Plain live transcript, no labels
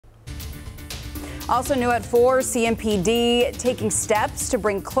Also new at 4, CMPD taking steps to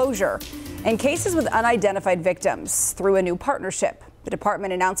bring closure in cases with unidentified victims through a new partnership. The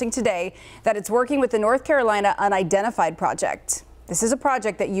department announcing today that it's working with the North Carolina Unidentified Project. This is a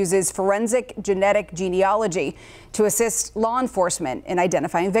project that uses forensic genetic genealogy to assist law enforcement in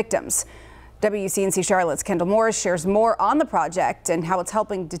identifying victims. WCNC Charlotte's Kendall Morris shares more on the project and how it's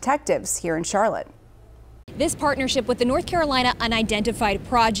helping detectives here in Charlotte. This partnership with the North Carolina Unidentified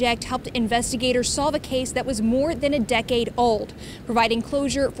Project helped investigators solve a case that was more than a decade old, providing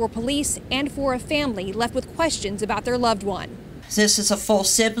closure for police and for a family left with questions about their loved one. This is a full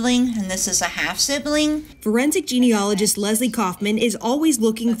sibling and this is a half sibling. Forensic genealogist Leslie Kaufman is always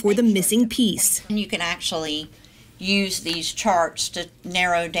looking for the missing piece. And you can actually use these charts to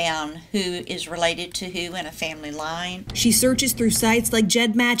narrow down who is related to who in a family line. She searches through sites like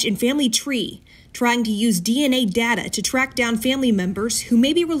GEDmatch and FamilyTree, trying to use DNA data to track down family members who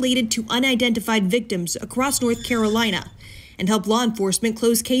may be related to unidentified victims across North Carolina and help law enforcement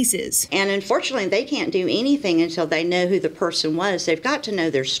close cases. And unfortunately, they can't do anything until they know who the person was. They've got to know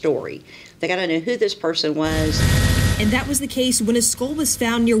their story. They got to know who this person was. And that was the case when a skull was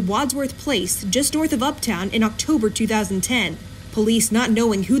found near Wadsworth Place, just north of Uptown, in October 2010. Police not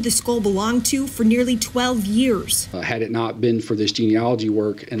knowing who the skull belonged to for nearly 12 years. Had it not been for this genealogy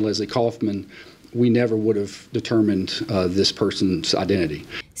work and Leslie Kaufman, we never would have determined this person's identity.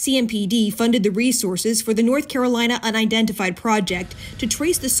 CMPD funded the resources for the North Carolina Unidentified Project to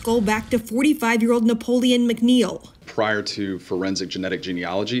trace the skull back to 45-year-old Napoleon McNeil. Prior to forensic genetic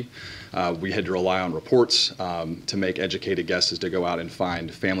genealogy, we had to rely on reports to make educated guesses to go out and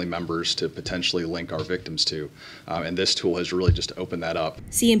find family members to potentially link our victims to. And this tool has really just opened that up.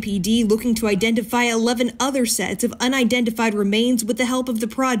 CMPD looking to identify 11 other sets of unidentified remains with the help of the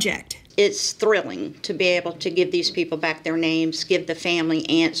project. It's thrilling to be able to give these people back their names, give the family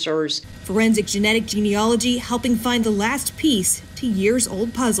answers. Forensic genetic genealogy helping find the last piece to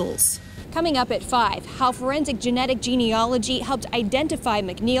years-old puzzles. Coming up at 5, how forensic genetic genealogy helped identify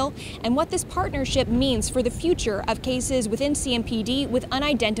McNeil and what this partnership means for the future of cases within CMPD with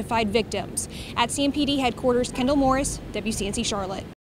unidentified victims. At CMPD headquarters, Kendall Morris, WCNC Charlotte.